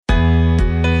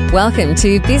Welcome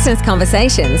to Business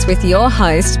Conversations with your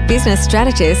host, business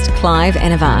strategist Clive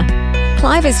Enever.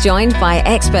 Clive is joined by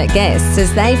expert guests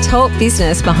as they talk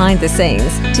business behind the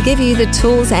scenes to give you the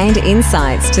tools and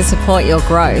insights to support your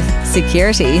growth,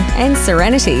 security and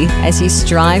serenity as you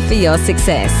strive for your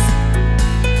success.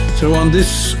 So on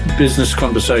this Business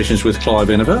Conversations with Clive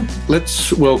Enever,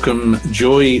 let's welcome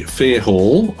Joy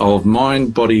Fairhall of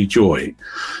Mind Body Joy.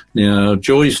 Now,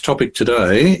 Joy's topic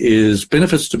today is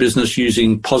benefits to business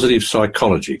using positive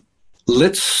psychology.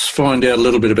 Let's find out a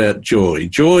little bit about Joy.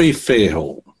 Joy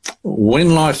Fairhall.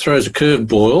 When life throws a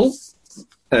curveball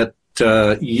at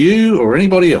you or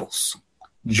anybody else,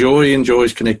 Joy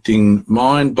enjoys connecting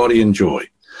mind, body and joy.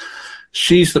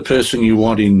 She's the person you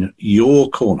want in your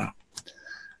corner.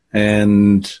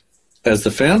 And as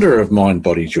the founder of Mind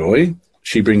Body Joy,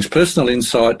 she brings personal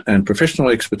insight and professional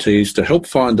expertise to help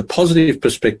find the positive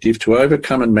perspective to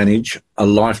overcome and manage a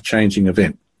life-changing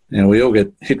event. Now, we all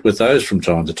get hit with those from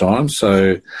time to time,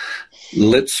 so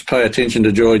let's pay attention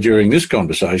to Joy during this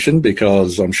conversation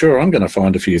because I'm sure I'm going to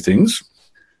find a few things.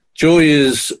 Joy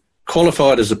is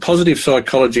qualified as a positive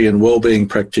psychology and wellbeing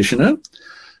practitioner,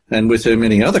 and with her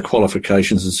many other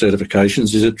qualifications and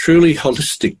certifications, is a truly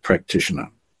holistic practitioner.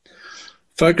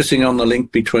 Focusing on the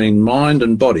link between mind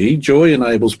and body, Joy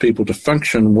enables people to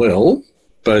function well,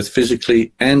 both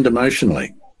physically and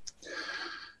emotionally.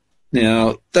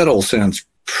 Now, that all sounds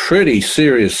pretty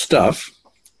serious stuff.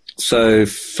 So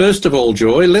first of all,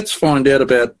 Joy, let's find out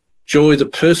about Joy the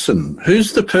person.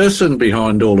 Who's the person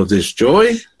behind all of this,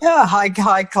 Joy? Yeah, hi,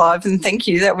 Clive, and thank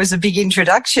you. That was a big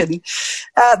introduction.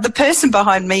 The person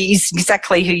behind me is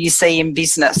exactly who you see in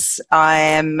business. I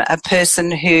am a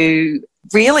person who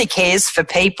really cares for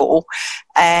people,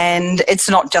 and it's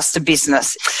not just a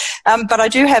business. But I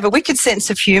do have a wicked sense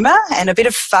of humour and a bit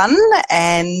of fun,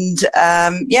 and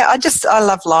I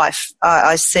love life.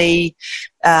 I see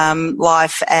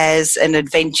life as an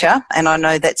adventure, and I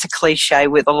know that's a cliche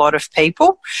with a lot of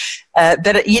people,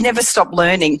 but you never stop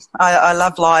learning. I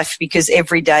love life because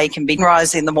every day can be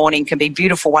rise in the morning, can be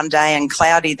beautiful one day and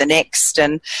cloudy the next,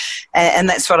 and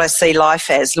that's what I see life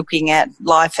as, looking at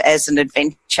life as an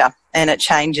adventure, and it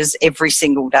changes every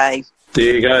single day.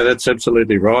 There you go. That's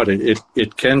absolutely right.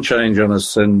 It can change on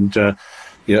us, and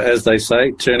as they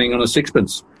say, turning on a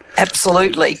sixpence.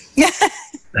 Absolutely.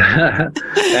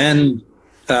 And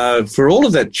for all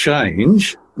of that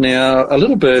change, now a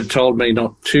little bird told me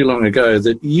not too long ago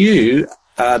that you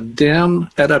are down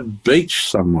at a beach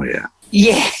somewhere.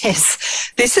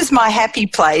 Yes, this is my happy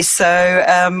place.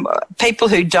 So people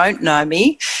who don't know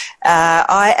me,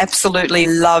 I absolutely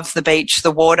love the beach, the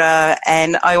water,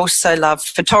 and I also love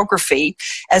photography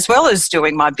as well as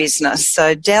doing my business.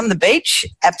 So down the beach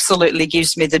absolutely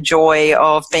gives me the joy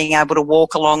of being able to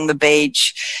walk along the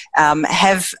beach,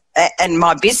 and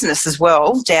my business as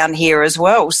well down here as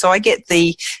well. So I get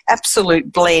the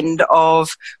absolute blend of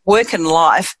work and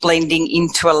life blending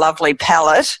into a lovely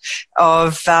palette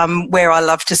of where I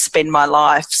love to spend my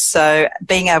life. So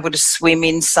being able to swim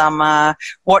in summer,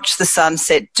 watch the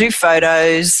sunset, do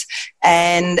photos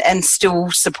and still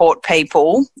support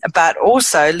people, but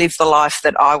also live the life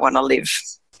that I want to live.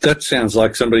 That sounds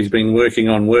like somebody's been working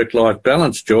on work-life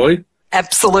balance, Joy.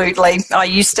 Absolutely. I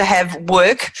used to have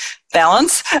work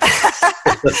balance,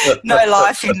 no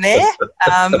life in there.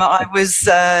 I was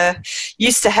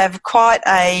used to have quite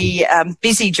a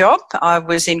busy job. I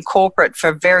was in corporate for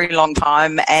a very long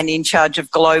time and in charge of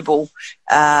global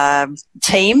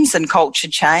teams and culture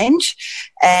change.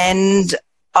 And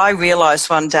I realised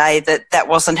one day that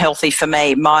wasn't healthy for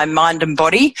me. My mind and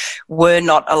body were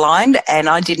not aligned, and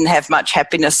I didn't have much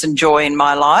happiness and joy in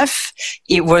my life.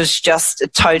 It was just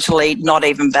totally not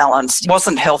even balanced. It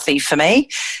wasn't healthy for me,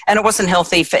 and it wasn't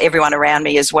healthy for everyone around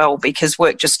me as well, because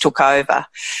work just took over.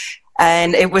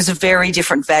 And it was a very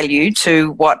different value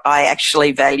to what I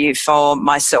actually value for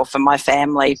myself and my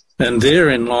family. And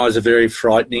therein lies a very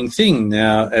frightening thing.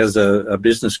 Now, as a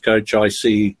business coach, I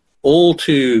see all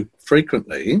too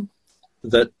frequently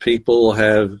that people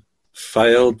have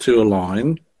failed to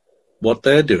align what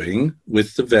they're doing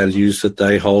with the values that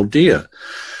they hold dear.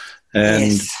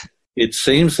 And yes, it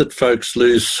seems that folks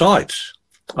lose sight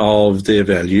of their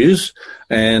values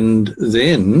and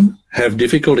then have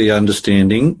difficulty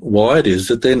understanding why it is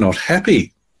that they're not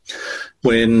happy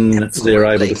when Absolutely. They're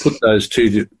able to put those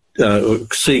two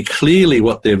see clearly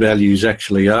what their values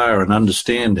actually are and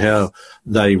understand how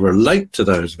they relate to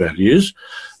those values.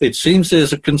 It seems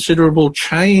there's a considerable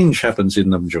change happens in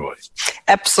them, Joy.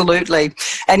 Absolutely.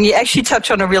 And you actually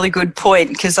touch on a really good point,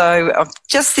 because I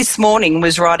just this morning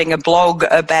was writing a blog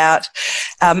about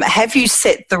have you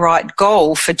set the right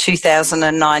goal for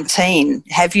 2019?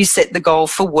 Have you set the goal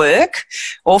for work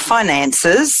or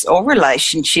finances or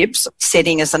relationships?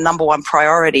 Setting as a number one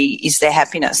priority is their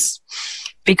happiness.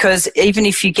 Because even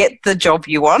if you get the job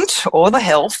you want or the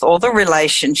health or the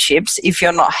relationships, if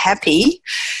you're not happy,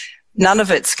 none of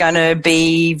it's going to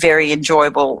be very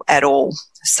enjoyable at all.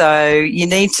 So you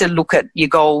need to look at your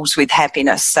goals with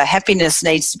happiness. So happiness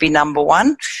needs to be number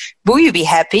one. Will you be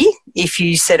happy if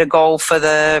you set a goal for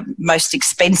the most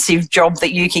expensive job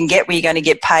that you can get, where you're going to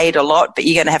get paid a lot, but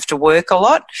you're going to have to work a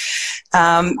lot?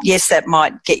 Yes, that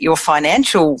might get your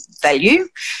financial value,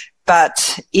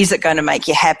 but is it going to make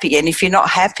you happy? And if you're not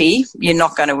happy, you're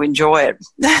not going to enjoy it.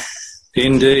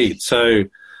 Indeed. So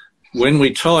when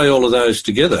we tie all of those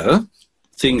together,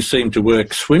 things seem to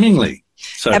work swimmingly.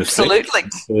 So absolutely.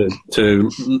 To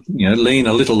lean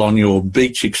a little on your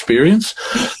beach experience.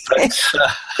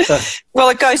 Well,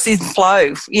 it goes in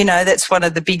flow. That's one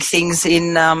of the big things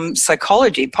in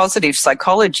psychology, positive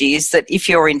psychology, is that if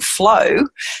you're in flow,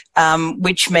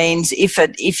 which means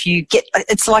if you get,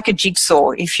 it's like a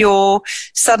jigsaw. If you're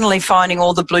suddenly finding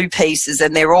all the blue pieces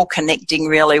and they're all connecting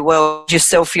really well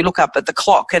yourself, you look up at the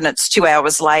clock and it's 2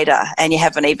 hours later and you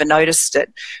haven't even noticed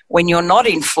it. When you're not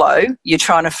in flow, you're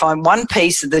trying to find one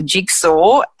piece of the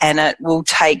jigsaw and it will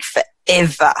take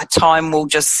forever. Time will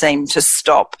just seem to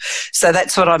stop. So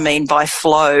that's what I mean by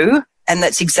flow, and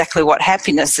that's exactly what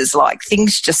happiness is like.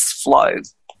 Things just flow.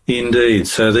 Indeed.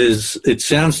 So it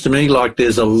sounds to me like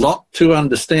there's a lot to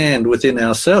understand within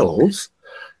ourselves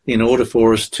in order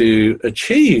for us to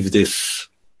achieve this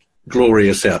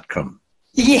glorious outcome.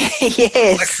 Yeah,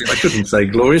 yes. Actually, I shouldn't say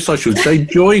glorious, I should say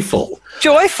joyful.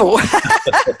 Joyful.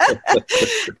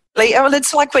 Well,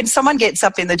 it's like when someone gets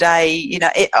up in the day,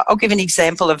 I'll give an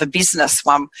example of a business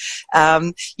one.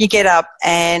 You get up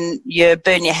and you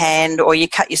burn your hand, or you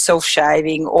cut yourself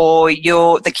shaving, or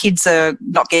the kids are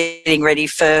not getting ready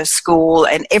for school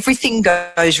and everything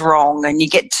goes wrong, and you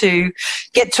get to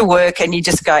work and you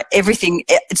just go,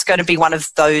 it's going to be one of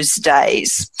those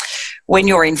days. When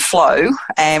you're in flow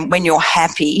and when you're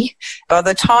happy, by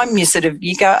the time you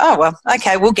go, oh, well,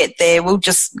 okay, we'll get there. We'll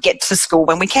just get to school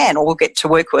when we can, or we'll get to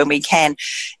work when we can.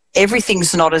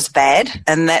 Everything's not as bad.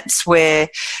 And that's where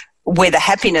the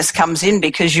happiness comes in,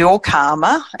 because you're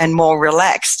calmer and more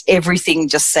relaxed. Everything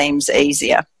just seems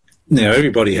easier. Now,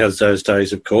 everybody has those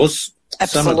days, of course.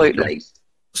 Absolutely.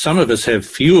 Some of us have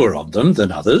fewer of them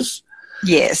than others.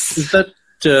 Yes. Does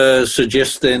that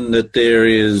suggest then that there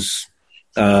is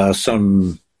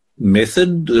some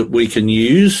method that we can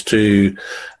use to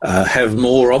have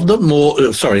more of them,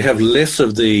 have less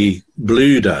of the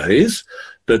blue days,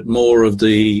 but more of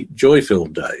the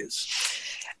joy-filled days?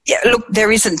 Yeah, look,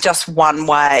 there isn't just one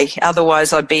way.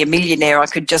 Otherwise, I'd be a millionaire. I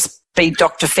could just be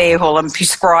Dr. Fairhall and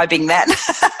prescribing that.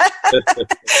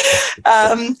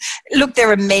 Look,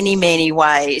 there are many, many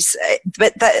ways,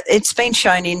 but it's been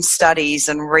shown in studies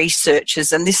and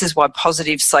researches, and this is why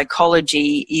positive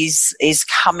psychology is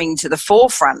coming to the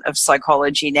forefront of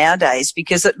psychology nowadays,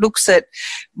 because it looks at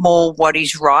more what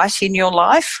is right in your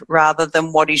life rather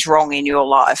than what is wrong in your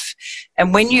life.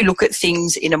 And when you look at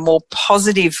things in a more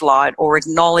positive light, or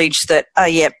acknowledge that, oh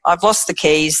yeah, I've lost the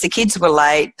keys, the kids were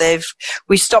late,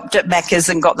 we stopped at Macca's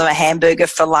and got them a hamburger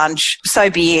for lunch, so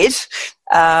be it.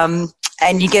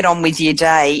 And you get on with your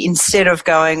day, instead of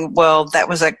going, well, that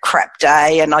was a crap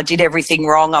day and I did everything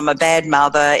wrong, I'm a bad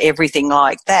mother, everything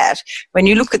like that. When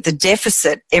you look at the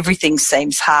deficit, everything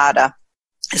seems harder.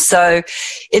 So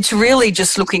it's really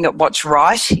just looking at what's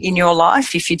right in your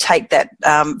life. If you take that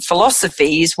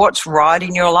philosophy, is what's right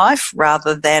in your life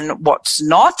rather than what's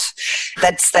not.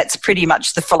 That's pretty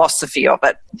much the philosophy of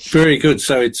it. Very good.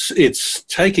 So it's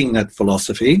taking that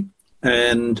philosophy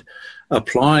and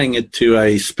applying it to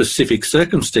a specific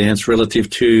circumstance relative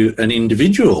to an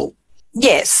individual.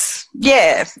 Yes.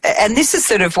 Yeah. And this is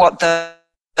sort of what the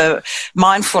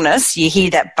mindfulness, you hear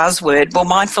that buzzword. Well,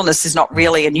 mindfulness is not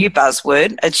really a new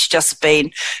buzzword. It's just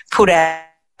been put out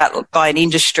by an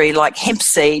industry like hemp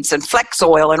seeds and flax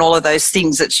oil and all of those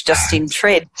things. It's just in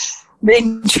trend.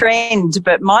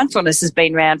 But mindfulness has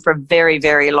been around for a very,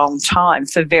 very long time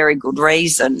for very good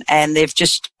reason. And they've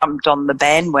just jumped on the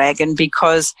bandwagon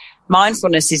because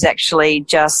mindfulness is actually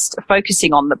just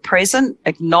focusing on the present,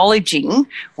 acknowledging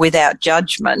without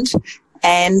judgment,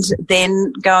 and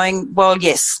then going, well,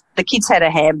 yes, the kids had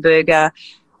a hamburger.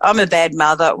 I'm a bad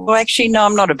mother. Well, actually, no,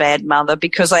 I'm not a bad mother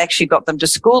because I actually got them to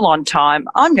school on time.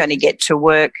 I'm going to get to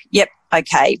work. Yep,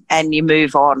 okay, and you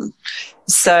move on.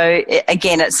 So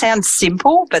again, it sounds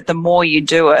simple, but the more you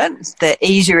do it, the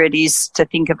easier it is to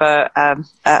think of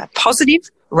a positive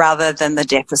rather than the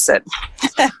deficit.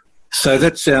 So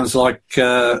that sounds like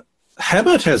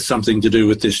habit has something to do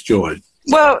with this, Joy.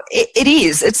 Well, it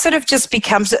is. It sort of just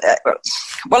becomes,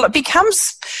 it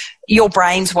becomes your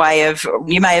brain's way of,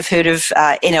 you may have heard of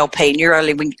NLP,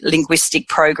 neuro-linguistic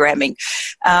programming.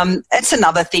 It's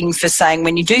another thing for saying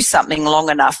when you do something long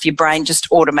enough, your brain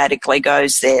just automatically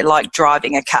goes there, like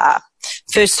driving a car.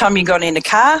 First time you got in a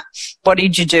car, what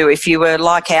did you do? If you were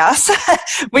like us,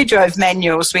 we drove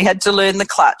manuals. We had to learn the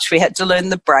clutch. We had to learn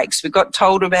the brakes. We got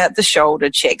told about the shoulder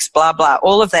checks, blah, blah,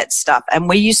 all of that stuff. And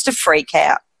we used to freak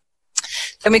out.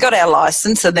 Then we got our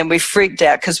license and then we freaked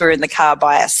out because we were in the car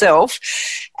by ourselves.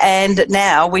 And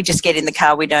now we just get in the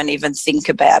car. We don't even think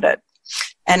about it.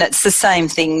 And it's the same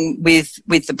thing with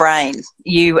the brain.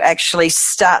 You actually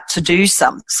start to do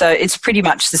something. So it's pretty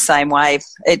much the same way.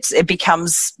 It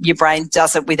becomes, your brain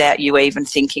does it without you even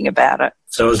thinking about it.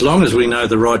 So as long as we know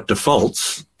the right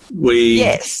defaults, we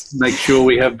make sure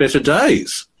we have better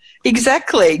days.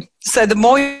 Exactly. So the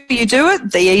more you do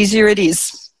it, the easier it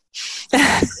is.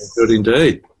 Good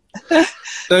indeed.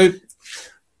 So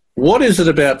what is it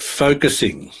about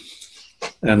focusing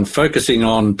and focusing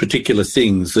on particular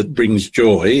things that brings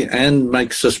joy and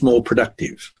makes us more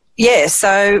productive? Yeah,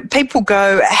 so people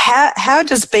go, how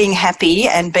does being happy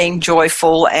and being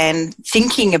joyful and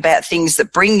thinking about things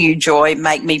that bring you joy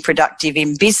make me productive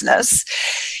in business?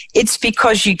 It's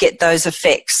because you get those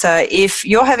effects. So if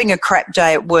you're having a crap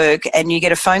day at work and you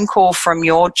get a phone call from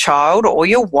your child or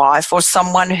your wife or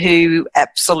someone who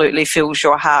absolutely fills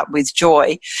your heart with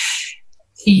joy,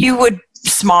 you would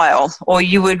smile or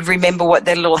you would remember what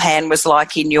their little hand was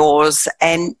like in yours,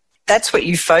 and that's what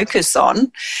you focus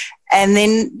on. And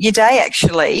then your day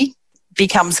actually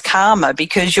becomes calmer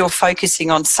because you're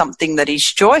focusing on something that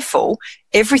is joyful.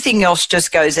 Everything else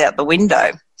just goes out the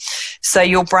window. So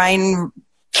your brain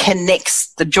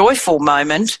connects the joyful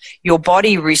moment, your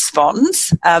body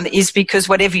responds, is because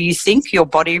whatever you think, your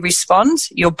body responds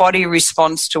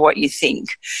to what you think.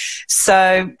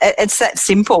 So it's that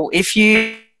simple. If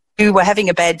you were having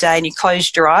a bad day and you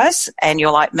closed your eyes and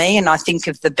you're like me and I think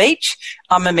of the beach,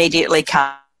 I'm immediately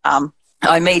calm.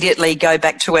 I immediately go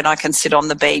back to when I can sit on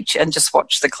the beach and just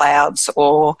watch the clouds,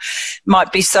 or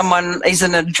might be someone is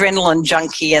an adrenaline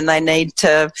junkie and they need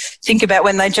to think about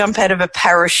when they jump out of a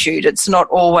parachute. It's not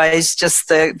always just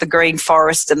the green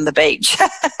forest and the beach.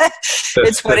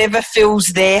 It's whatever fills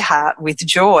their heart with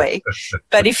joy.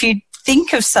 But if you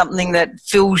think of something that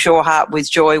fills your heart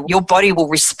with joy, your body will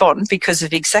respond because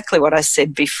of exactly what I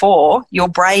said before. Your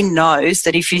brain knows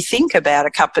that if you think about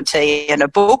a cup of tea and a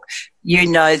book, you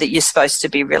know that you're supposed to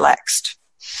be relaxed.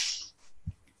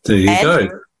 There you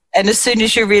go. And as soon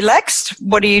as you're relaxed,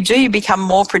 what do? You become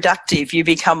more productive. You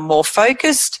become more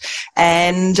focused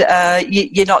and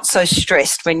you're not so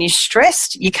stressed. When you're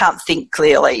stressed, you can't think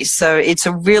clearly. So it's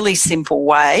a really simple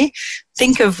way.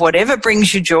 Think of whatever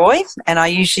brings you joy. And I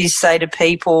usually say to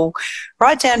people,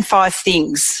 write down 5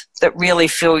 things that really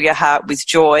fill your heart with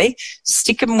joy.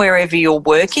 Stick them wherever you're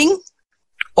working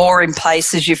or in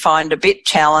places you find a bit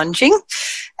challenging,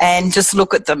 and just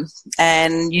look at them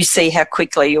and you see how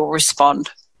quickly you'll respond.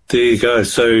 There you go.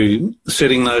 So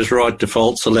setting those right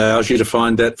defaults allows you to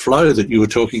find that flow that you were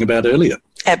talking about earlier.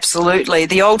 Absolutely.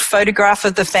 The old photograph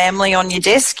of the family on your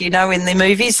desk, you know, in the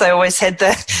movies, they always had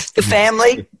the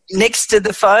family next to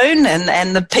the phone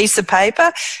and the piece of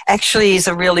paper, actually is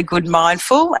a really good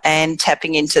mindful and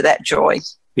tapping into that joy.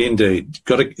 Indeed.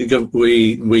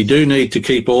 We do need to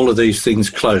keep all of these things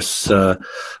close,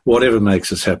 whatever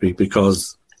makes us happy,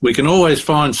 because we can always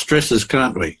find stresses,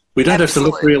 can't we? We don't have to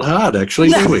look real hard, actually,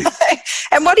 do we?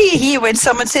 And what do you hear when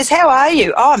someone says, how are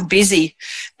you? Oh, I'm busy.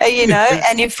 You know,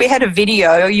 and if we had a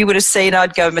video, you would have seen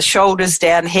I'd go my shoulders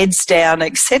down, heads down,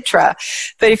 etc.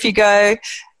 But if you go,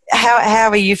 how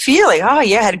are you feeling? Oh,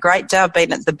 yeah, I had a great day. I've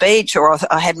been at the beach, or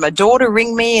I had my daughter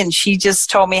ring me and she just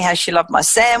told me how she loved my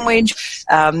sandwich.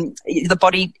 The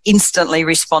body instantly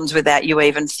responds without you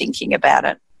even thinking about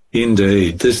it.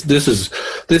 Indeed. This is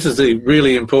the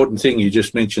really important thing you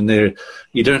just mentioned there.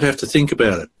 You don't have to think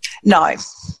about it. No,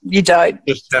 you don't.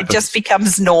 It just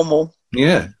becomes normal.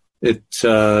 Yeah. It's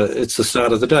the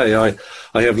start of the day.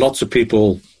 I have lots of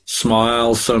people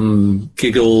smile, some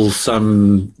giggle,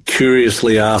 some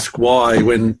curiously ask why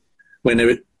when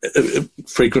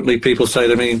frequently people say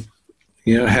to me,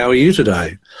 you know, how are you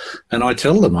today? And I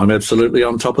tell them I'm absolutely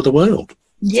on top of the world.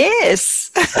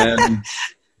 Yes. And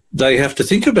they have to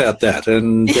think about that,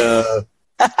 and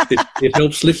it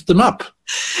helps lift them up.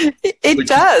 It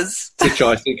does. Which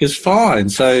I think is fine.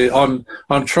 So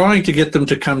I'm trying to get them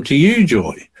to come to you,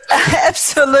 Joy.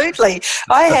 Absolutely.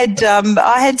 I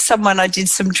had someone I did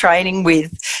some training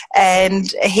with,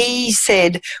 and he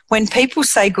said, when people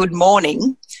say good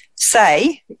morning,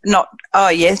 say not, oh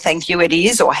yeah, thank you, it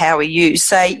is, or how are you?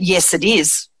 Say, yes, it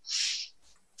is.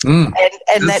 And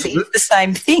that is the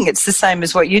same thing. It's the same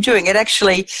as what you're doing. It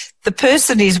actually, the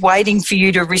person is waiting for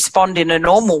you to respond in a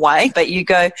normal way, but you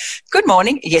go, good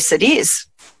morning, yes, it is.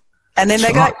 And then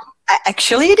they go,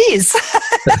 actually, it is.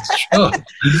 That's right.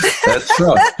 That's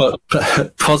right.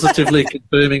 But positively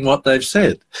confirming what they've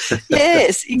said.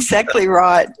 Yes, exactly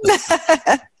right.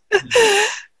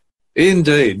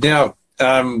 Indeed. Now,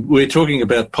 we're talking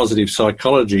about positive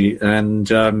psychology, and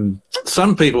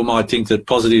some people might think that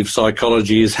positive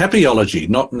psychology is happyology,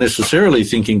 not necessarily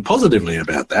thinking positively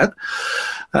about that.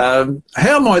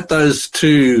 How might those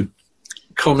two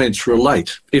comments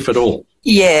relate, if at all?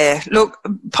 Yeah, look,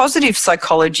 positive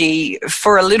psychology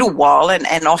for a little while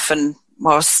and often,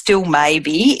 well, still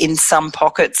maybe in some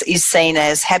pockets, is seen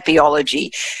as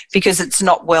happyology because it's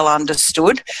not well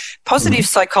understood. Positive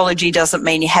psychology doesn't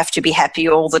mean you have to be happy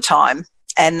all the time.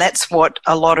 And that's what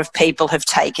a lot of people have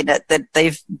taken it, that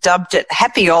they've dubbed it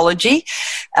happyology,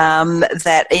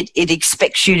 that it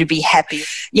expects you to be happy.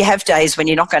 You have days when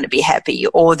you're not going to be happy,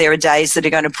 or there are days that are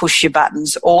going to push your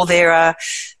buttons, or there are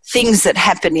things that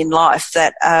happen in life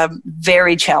that are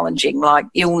very challenging, like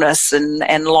illness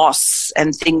and loss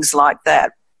and things like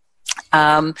that.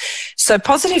 So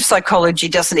positive psychology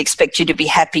doesn't expect you to be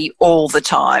happy all the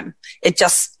time. It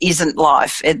just isn't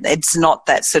life. It's not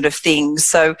that sort of thing.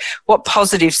 So what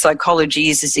positive psychology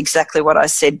is exactly what I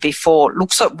said before. It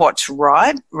looks at what's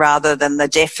right rather than the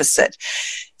deficit.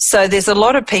 So there's a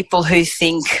lot of people who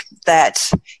think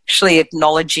that actually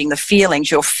acknowledging the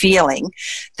feelings you're feeling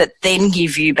that then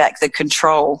give you back the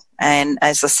control. And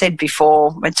as I said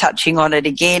before, we're touching on it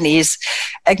again, is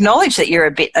acknowledge that you're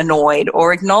a bit annoyed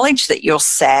or acknowledge that you're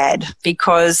sad,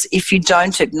 because if you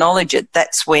don't acknowledge it,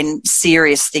 that's when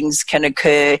serious things can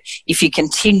occur if you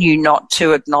continue not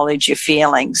to acknowledge your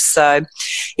feelings. So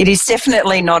it is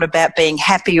definitely not about being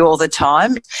happy all the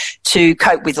time to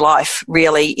cope with life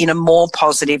really in a more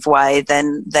positive way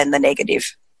than the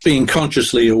negative. Being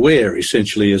consciously aware,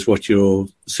 essentially, is what you're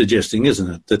suggesting, isn't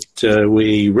it? That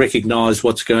we recognise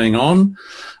what's going on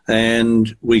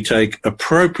and we take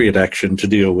appropriate action to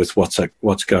deal with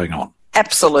what's going on.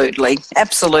 Absolutely,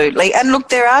 absolutely. And look,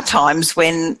 there are times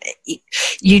when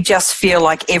you just feel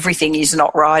like everything is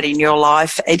not right in your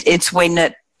life. It's when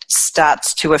it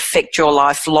starts to affect your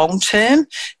life long term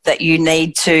that you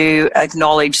need to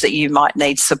acknowledge that you might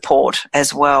need support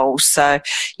as well. So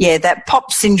yeah, that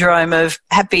POP syndrome of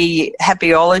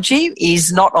happyology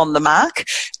is not on the mark.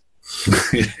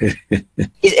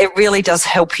 It really does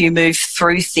help you move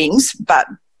through things, but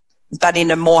in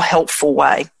a more helpful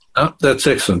way. Oh, that's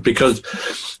excellent, because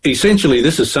essentially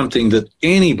this is something that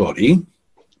anybody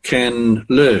can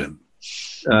learn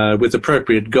with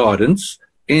appropriate guidance.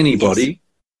 Anybody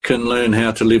can learn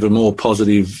how to live a more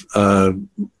positive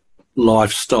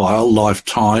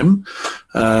lifetime,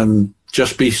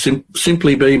 just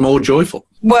simply be more joyful.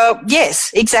 Well, yes,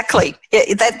 exactly.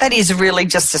 That is really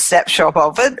just a snapshot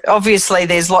of it. Obviously,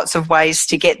 there's lots of ways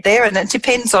to get there, and it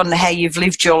depends on how you've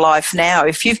lived your life now.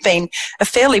 If you've been a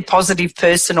fairly positive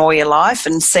person all your life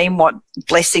and seen what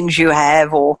blessings you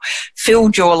have or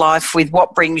filled your life with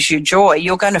what brings you joy,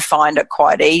 you're going to find it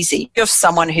quite easy. If you're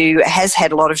someone who has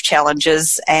had a lot of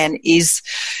challenges and is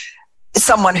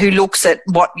someone who looks at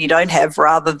what you don't have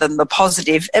rather than the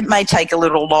positive, it may take a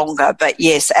little longer. But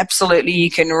yes, absolutely, you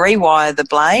can rewire the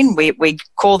brain. We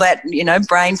call that,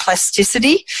 brain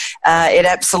plasticity. It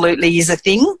absolutely is a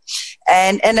thing.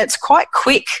 And it's quite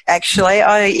quick, actually.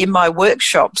 In my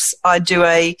workshops, I do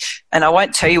and I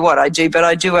won't tell you what I do, but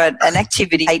I do an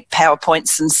activity, 8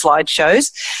 PowerPoints and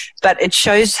slideshows, but it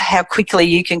shows how quickly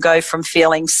you can go from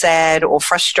feeling sad or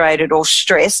frustrated or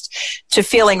stressed to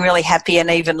feeling really happy and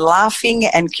even laughing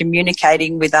and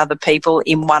communicating with other people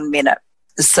in 1 minute.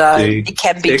 So it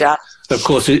can be done. Of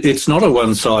course, it's not a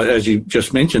one size, as you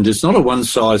just mentioned, it's not a one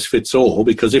size fits all,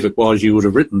 because if it was, you would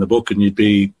have written the book and you'd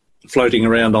be floating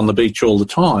around on the beach all the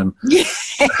time.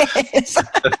 Yes.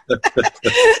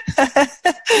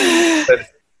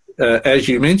 But, as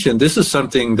you mentioned, this is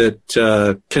something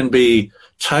that can be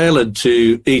tailored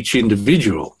to each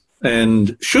individual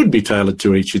and should be tailored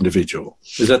to each individual.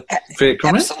 Is that fair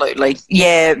comment? Absolutely.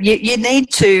 Yeah, you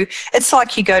need to. It's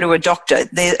like you go to a doctor.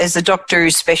 There's a doctor who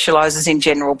specialises in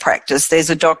general practice. There's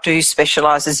a doctor who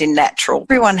specialises in natural.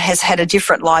 Everyone has had a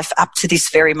different life up to this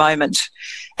very moment.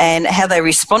 And how they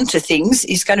respond to things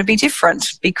is going to be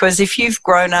different, because if you've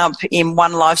grown up in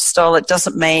one lifestyle, it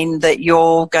doesn't mean that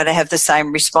you're going to have the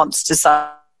same response to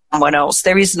someone else.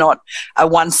 There is not a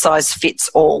one size fits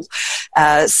all.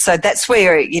 So that's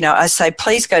where, I say,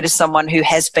 please go to someone who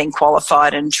has been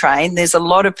qualified and trained. There's a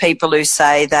lot of people who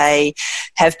say they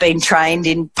have been trained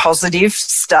in positive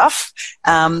stuff,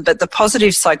 but the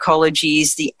positive psychology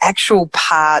is the actual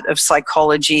part of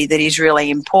psychology that is really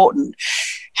important.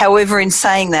 However, in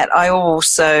saying that, I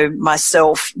also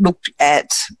myself looked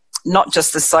at not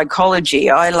just the psychology.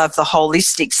 I love the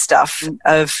holistic stuff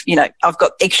of, I've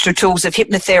got extra tools of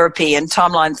hypnotherapy and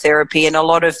timeline therapy and a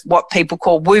lot of what people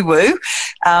call woo-woo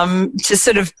to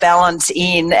sort of balance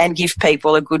in and give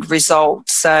people a good result.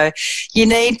 So you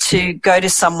need to go to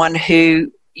someone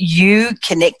who you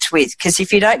connect with, because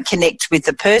if you don't connect with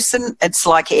the person, it's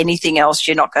like anything else,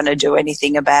 you're not going to do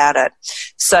anything about it.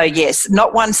 So yes,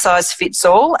 not one size fits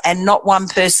all and not one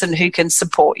person who can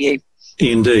support you.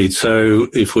 Indeed. So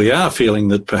if we are feeling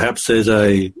that perhaps there's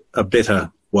a better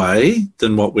way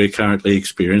than what we're currently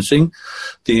experiencing,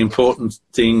 the important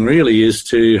thing really is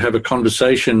to have a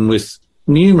conversation with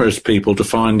numerous people to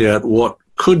find out what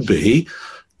could be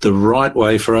the right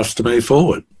way for us to move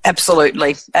forward.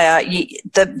 Absolutely.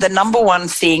 The number one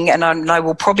thing, and I know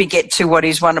we'll probably get to what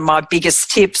is one of my biggest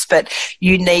tips, but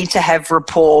you need to have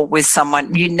rapport with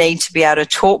someone. You need to be able to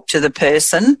talk to the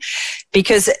person,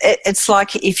 because it's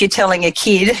like if you're telling a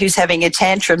kid who's having a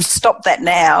tantrum, stop that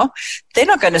now, they're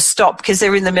not going to stop because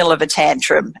they're in the middle of a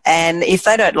tantrum. And if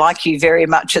they don't like you very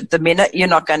much at the minute, you're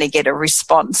not going to get a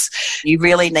response. You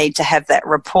really need to have that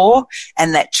rapport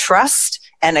and that trust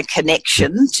and a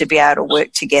connection to be able to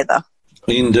work together.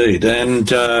 Indeed.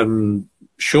 And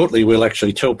shortly we'll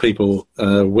actually tell people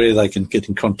where they can get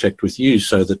in contact with you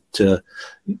so that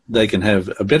they can have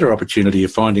a better opportunity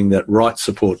of finding that right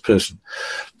support person.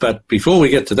 But before we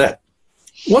get to that,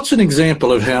 what's an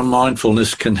example of how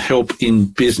mindfulness can help in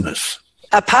business?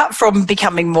 Apart from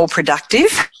becoming more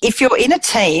productive, if you're in a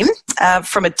team,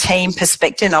 from a team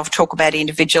perspective, and I'll talk about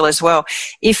individual as well,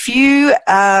 if you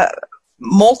are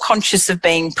more conscious of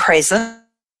being present,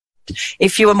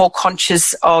 if you are more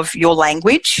conscious of your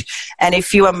language, and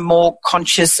if you are more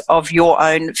conscious of your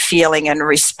own feeling and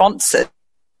responses,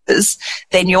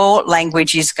 then your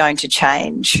language is going to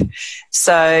change.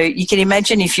 So you can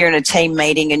imagine if you're in a team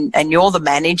meeting and you're the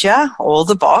manager or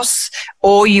the boss,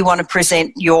 or you want to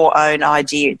present your own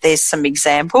idea. There's some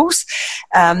examples.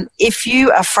 If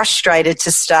you are frustrated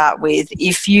to start with,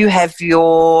 if you have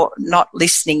your not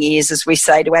listening ears, as we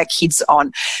say to our kids,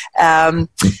 on,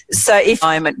 so if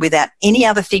moment without any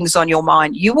other things on your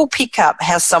mind, you will pick up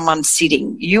how someone's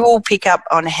sitting. You will pick up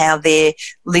on how they're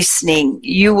listening.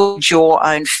 You will your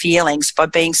own feelings by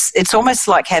being, it's almost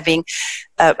like having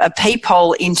a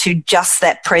peephole into just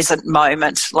that present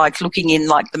moment, like looking in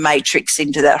like the matrix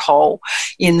into that hole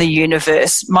in the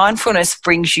universe. Mindfulness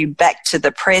brings you back to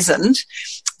the present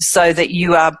so that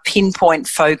you are pinpoint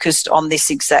focused on this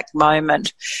exact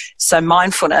moment. So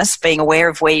mindfulness, being aware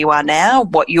of where you are now,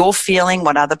 what you're feeling,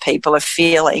 what other people are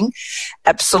feeling,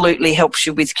 absolutely helps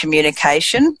you with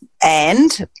communication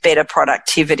and better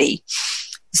productivity.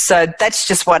 So that's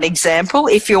just one example.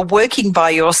 If you're working by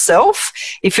yourself,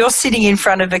 if you're sitting in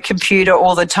front of a computer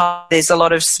all the time, there's a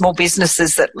lot of small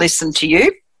businesses that listen to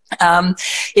you.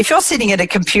 If you're sitting at a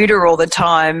computer all the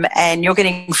time and you're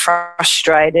getting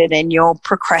frustrated and you're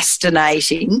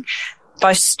procrastinating,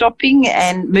 by stopping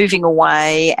and moving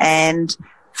away and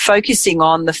focusing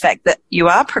on the fact that you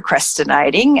are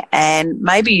procrastinating and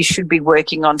maybe you should be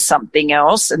working on something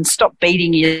else, and stop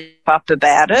beating you up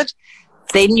about it,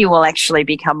 then you will actually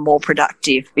become more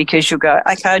productive, because you'll go,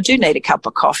 okay, I do need a cup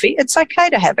of coffee. It's okay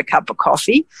to have a cup of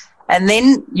coffee. And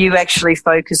then you actually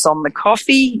focus on the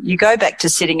coffee. You go back to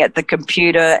sitting at the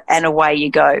computer and away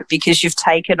you go, because you've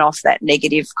taken off that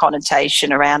negative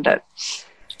connotation around it.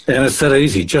 And it's that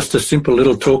easy, just a simple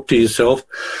little talk to yourself,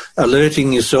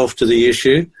 alerting yourself to the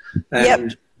issue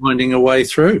and finding a way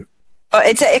through.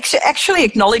 It's actually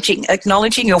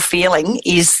acknowledging your feeling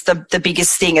is the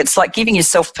biggest thing. It's like giving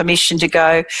yourself permission to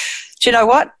go, do you know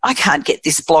what? I can't get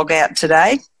this blog out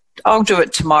today. I'll do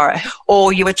it tomorrow.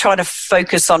 Or you were trying to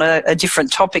focus on a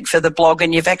different topic for the blog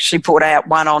and you've actually put out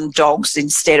one on dogs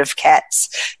instead of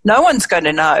cats. No one's going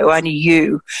to know, only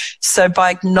you. So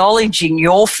by acknowledging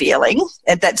your feeling,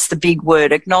 and that's the big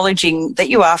word, acknowledging that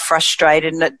you are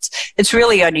frustrated, and it's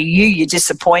really only you're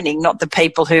disappointing, not the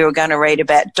people who are going to read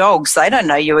about dogs. They don't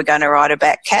know you were going to write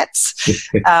about cats.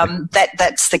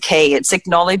 That's the key. It's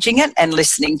acknowledging it and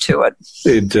listening to it.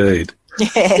 Indeed.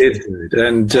 Yeah.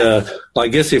 And I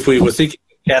guess if we were thinking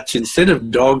cats instead of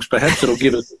dogs, perhaps it'll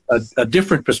give us a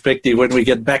different perspective when we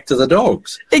get back to the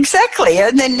dogs. Exactly.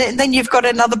 And then you've got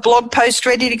another blog post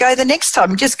ready to go the next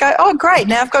time. Just go, oh, great,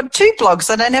 now I've got 2 blogs.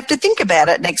 I don't have to think about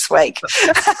it next week.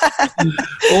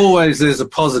 Always there's a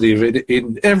positive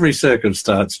in every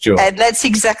circumstance, Joy. And that's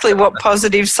exactly what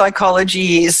positive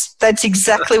psychology is. That's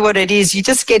exactly what it is. You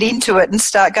just get into it and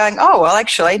start going, oh, well,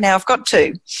 actually, now I've got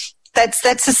 2. That's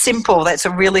a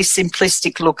really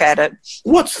simplistic look at it.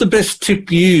 What's the best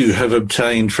tip you have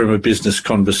obtained from a business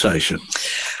conversation?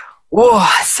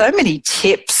 Oh, so many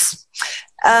tips.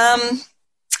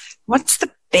 What's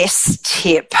the best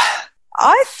tip?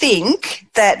 I think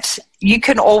that you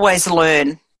can always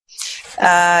learn.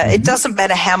 It doesn't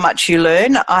matter how much you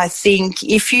learn. I think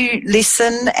if you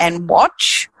listen and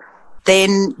watch,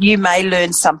 then you may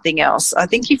learn something else. I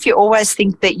think if you always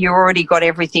think that you already got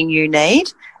everything you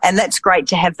need, and that's great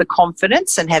to have the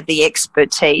confidence and have the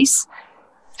expertise.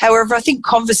 However, I think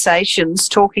conversations,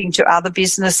 talking to other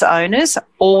business owners,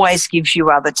 always gives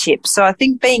you other tips. So I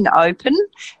think being open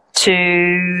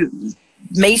to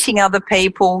meeting other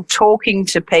people, talking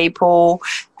to people,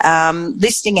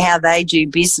 listening how they do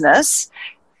business,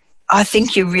 I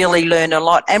think you really learn a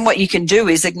lot. And what you can do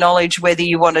is acknowledge whether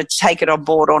you want to take it on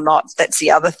board or not. That's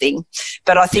the other thing.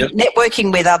 But I think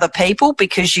networking with other people,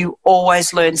 because you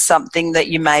always learn something that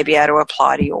you may be able to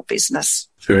apply to your business.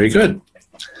 Very good.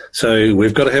 So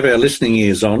we've got to have our listening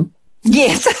ears on.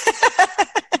 Yes.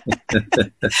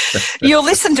 You'll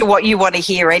listen to what you want to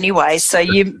hear anyway. So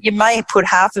you may put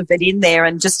half of it in there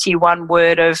and just hear one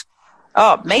word of,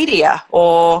 media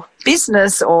or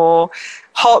business or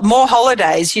more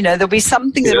holidays. You know, there'll be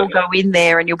something that'll go in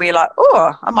there and you'll be like,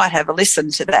 oh, I might have a listen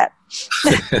to that.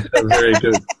 Very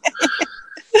good.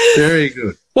 Very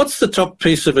good. What's the top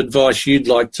piece of advice you'd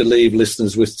like to leave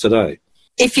listeners with today?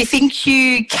 If you think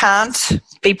you can't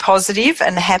be positive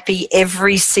and happy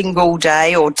every single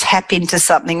day or tap into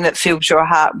something that fills your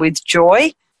heart with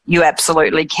joy, you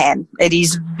absolutely can. It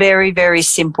is very, very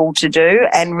simple to do,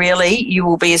 and really you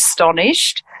will be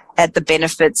astonished at the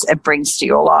benefits it brings to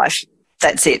your life.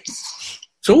 That's it.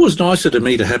 It's always nicer to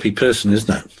meet a happy person,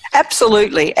 isn't it?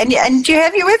 Absolutely. And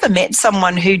have you ever met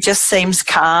someone who just seems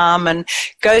calm and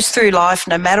goes through life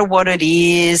no matter what it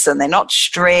is, and they're not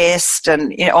stressed,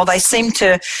 and or they seem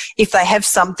to, if they have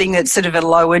something that's sort of a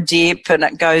lower dip and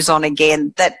it goes on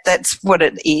again, that's what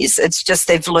it is. It's just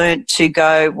they've learned to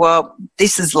go, well,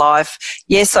 this is life.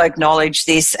 Yes, I acknowledge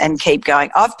this and keep going.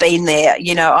 I've been there.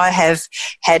 I have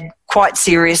had quite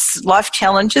serious life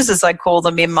challenges, as I call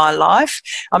them, in my life.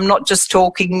 I'm not just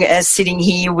talking as sitting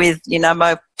here with,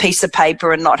 my piece of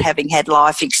paper and not having had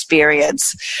life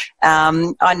experience.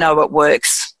 I know it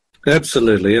works.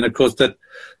 Absolutely. And of course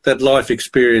that life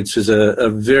experience is a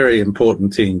very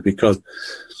important thing, because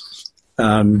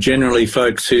generally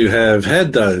folks who have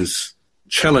had those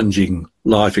challenging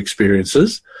life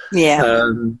experiences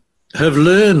have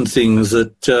learned things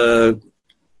that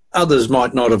others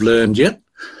might not have learned yet.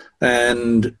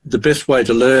 And the best way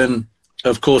to learn,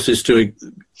 of course, is to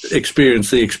experience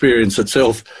the experience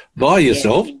itself by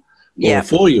yourself or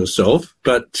for yourself.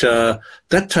 But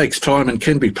that takes time and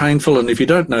can be painful. And if you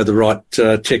don't know the right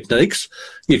techniques,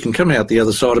 you can come out the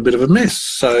other side a bit of a mess.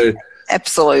 So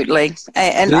absolutely.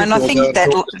 And I think that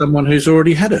someone who's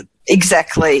already had it.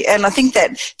 Exactly. And I think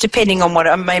that depending on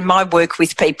my work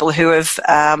with people who have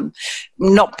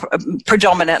not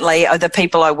predominantly, the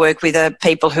people I work with are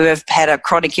people who have had a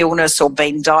chronic illness or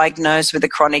been diagnosed with a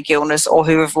chronic illness or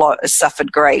who have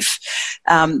suffered grief.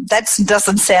 That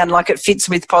doesn't sound like it fits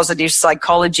with positive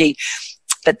psychology.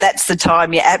 But that's the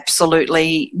time you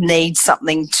absolutely need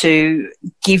something to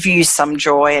give you some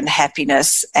joy and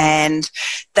happiness. And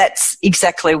that's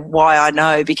exactly why I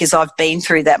know, because I've been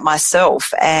through that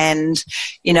myself. And,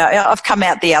 I've come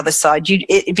out the other side.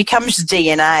 It becomes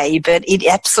DNA, but it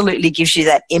absolutely gives you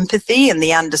that empathy and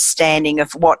the understanding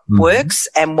of what works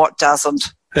and what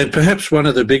doesn't. And perhaps one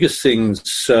of the biggest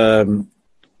things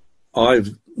I've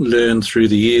learned through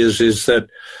the years is that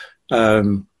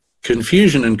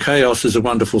confusion and chaos is a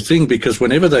wonderful thing, because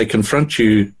whenever they confront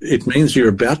you, it means you're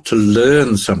about to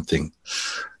learn something.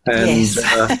 And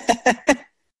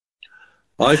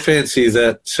I fancy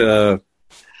that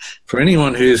for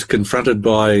anyone who's confronted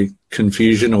by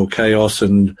confusion or chaos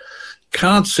and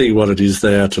can't see what it is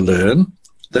they are to learn,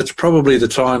 that's probably the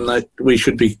time that we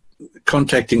should be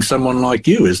contacting someone like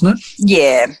you, isn't it?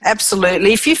 Yeah,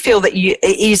 absolutely. If you feel that it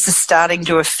is starting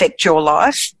to affect your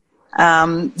life,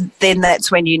 then that's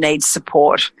when you need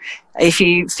support. If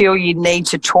you feel you need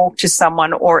to talk to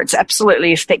someone, or it's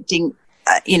absolutely affecting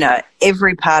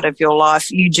every part of your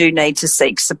life, you do need to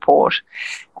seek support.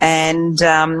 And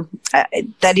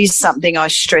that is something I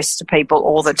stress to people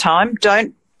all the time.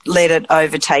 Don't let it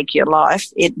overtake your life.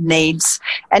 It needs,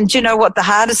 and do you know what the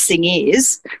hardest thing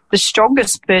is? The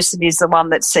strongest person is the one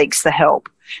that seeks the help,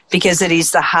 because it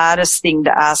is the hardest thing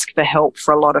to ask for help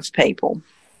for a lot of people.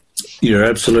 You're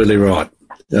absolutely right.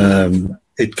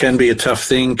 It can be a tough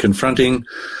thing, confronting,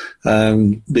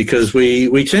 because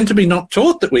we tend to be not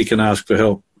taught that we can ask for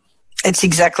help. It's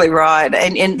exactly right.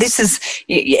 And this is,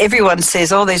 everyone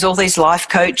says, oh, there's all these life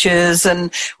coaches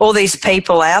and all these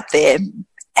people out there.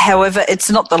 However,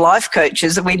 it's not the life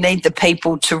coaches. We need the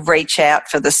people to reach out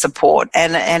for the support,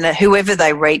 and whoever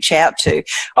they reach out to.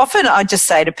 Often I just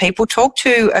say to people, talk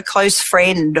to a close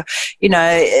friend,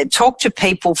 talk to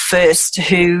people first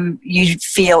who you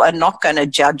feel are not going to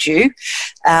judge you.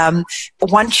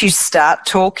 Once you start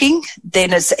talking,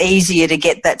 then it's easier to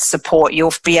get that support.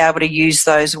 You'll be able to use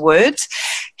those words.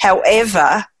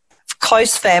 However,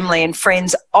 close family and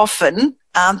friends often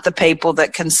aren't the people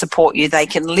that can support you. They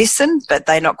can listen, but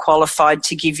they're not qualified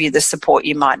to give you the support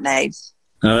you might need.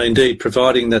 Indeed,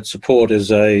 providing that support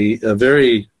is a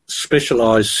very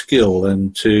specialised skill,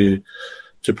 and to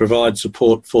provide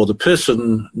support for the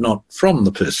person, not from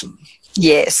the person.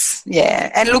 Yes, yeah.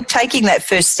 And look, taking that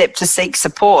first step to seek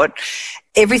support,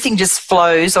 everything just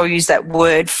flows, I'll use that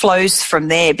word, flows from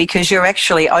there, because you're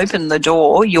actually open the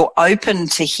door, you're open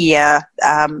to hear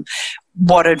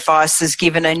what advice is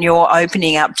given, and you're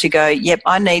opening up to go, yep,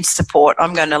 I need support,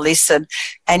 I'm going to listen,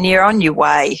 and you're on your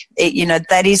way.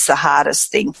 That is the hardest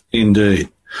thing. Indeed.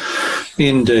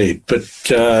 But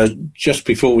just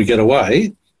before we get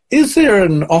away, is there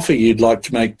an offer you'd like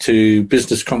to make to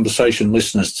Business Conversation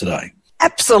listeners today?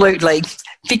 Absolutely.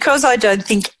 Because I don't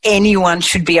think anyone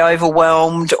should be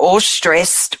overwhelmed or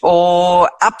stressed or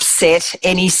upset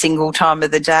any single time of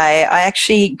the day, I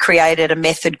actually created a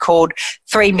method called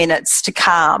 3 minutes to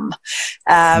calm.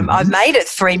 I've made it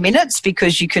 3 minutes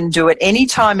because you can do it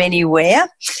anytime, anywhere.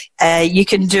 You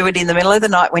can do it in the middle of the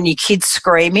night when your kid's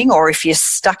screaming, or if you're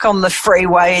stuck on the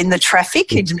freeway in the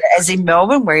traffic, as in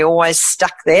Melbourne, we're always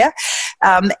stuck there.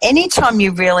 Anytime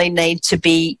you really need to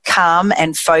be calm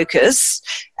and focused,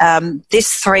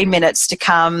 this 3 minutes to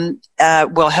calm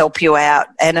will help you out.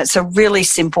 And it's a really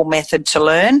simple method to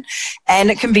learn,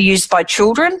 and it can be used by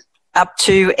children up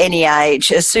to any age.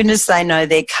 As soon as they know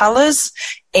their colours,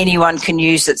 anyone can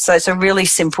use it. So it's a really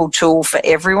simple tool for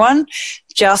everyone,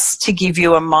 just to give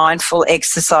you a mindful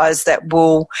exercise that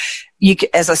will,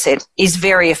 as I said, is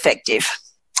very effective.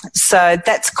 So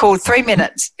that's called 3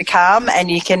 minutes to calm,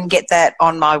 and you can get that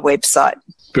on my website.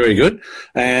 Very good.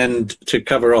 And to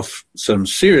cover off some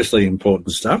seriously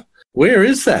important stuff, where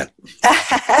is that?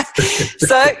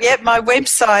 So, my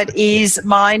website is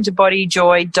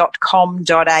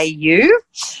mindbodyjoy.com.au,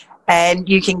 and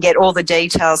you can get all the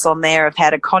details on there of how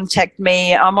to contact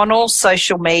me. I'm on all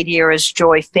social media as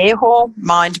Joy Fairhall,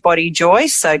 Mind Body Joy,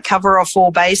 so cover off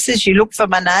all bases. You look for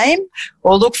my name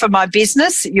or look for my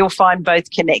business, you'll find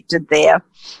both connected there.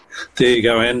 There you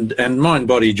go. And Mind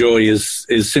Body Joy is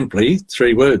simply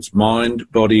 3 words, Mind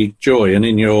Body Joy. And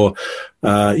in your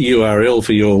URL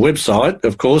for your website,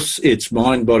 of course, it's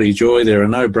Mind Body Joy. There are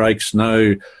no breaks,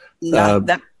 no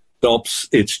stops.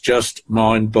 It's just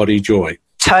Mind Body Joy.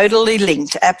 Totally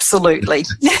linked, absolutely.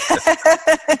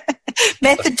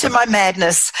 Method to my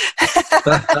madness.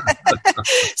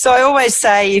 So I always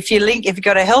say, if you've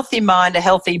got a healthy mind, a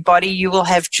healthy body, you will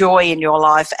have joy in your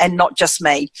life, and not just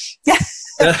me.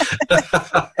 But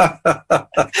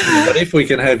if we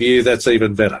can have you, that's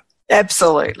even better.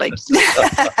 Absolutely.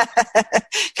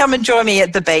 Come and join me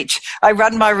at the beach. I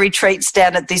run my retreats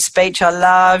down at this beach. I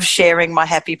love sharing my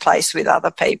happy place with other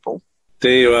people.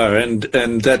 There you are. And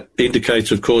that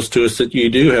indicates, of course, to us that you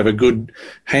do have a good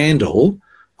handle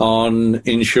on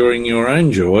ensuring your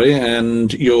own joy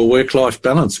and your work-life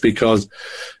balance, because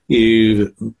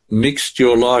you've mixed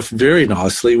your life very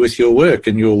nicely with your work,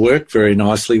 and your work very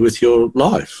nicely with your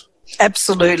life.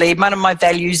 Absolutely. One of my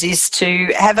values is to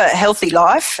have a healthy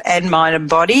life and mind and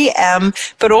body,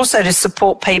 but also to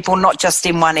support people not just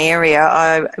in one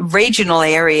area. Regional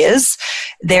areas,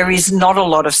 there is not a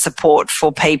lot of support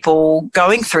for people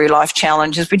going through life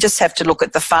challenges. We just have to look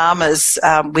at the farmers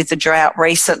with the drought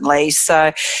recently.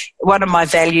 So one of my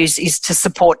values is to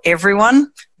support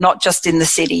everyone, not just in the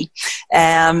city.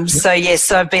 So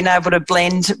I've been able to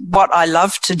blend what I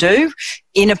love to do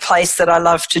in a place that I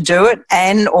love to do it,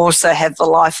 and also have the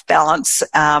life balance,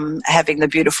 having the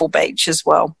beautiful beach as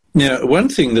well. Now, one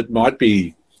thing that might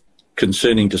be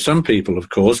concerning to some people, of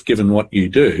course, given what you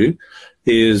do,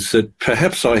 is that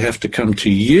perhaps I have to come to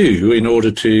you in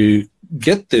order to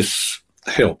get this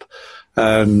help.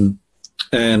 And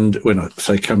when I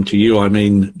say come to you, I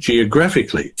mean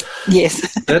geographically. Yes.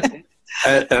 Is that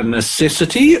a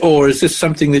necessity, or is this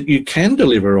something that you can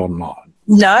deliver online?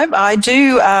 No, I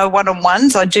do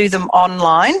one-on-ones. I do them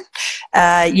online.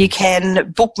 You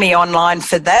can book me online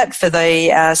for that, for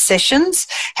the sessions.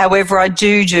 However, I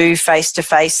do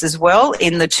face-to-face as well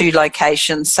in the 2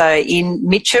 locations. So in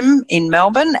Mitcham in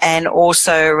Melbourne, and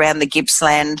also around the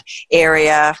Gippsland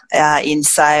area in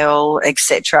Sale,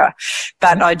 etc.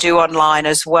 But I do online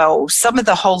as well. Some of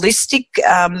the holistic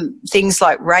things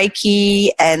like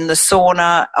Reiki and the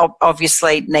sauna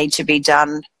obviously need to be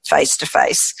done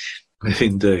face-to-face.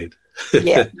 Indeed.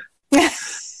 Yeah.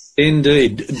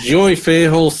 Indeed. Joy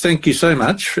Fairhall, thank you so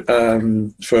much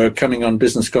for coming on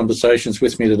Business Conversations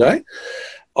with me today.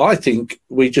 I think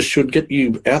we just should get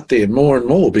you out there more and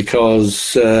more,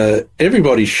 because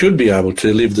everybody should be able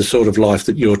to live the sort of life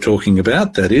that you're talking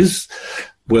about, that is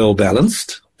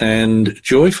well-balanced and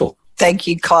joyful. Thank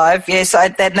you, Clive. Yes,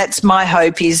 that's my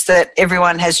hope, is that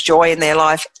everyone has joy in their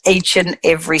life each and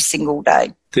every single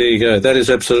day. There you go. That is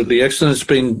absolutely excellent. It's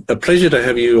been a pleasure to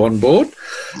have you on board.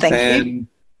 Thank you. And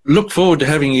look forward to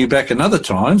having you back another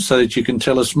time so that you can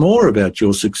tell us more about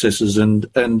your successes. And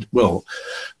well,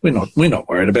 we're not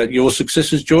worried about your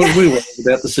successes, Joy. We're worried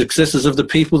about the successes of the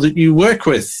people that you work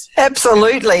with.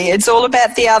 Absolutely. It's all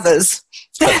about the others.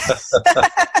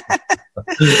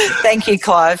 Thank you,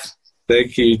 Clive.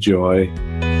 Thank you, Joy.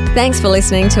 Thanks for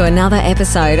listening to another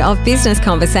episode of Business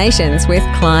Conversations with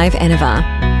Clive Enever.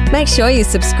 Make sure you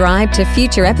subscribe to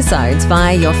future episodes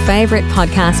via your favourite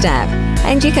podcast app,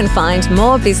 and you can find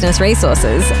more business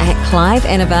resources at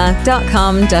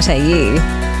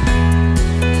cliveenever.com.au.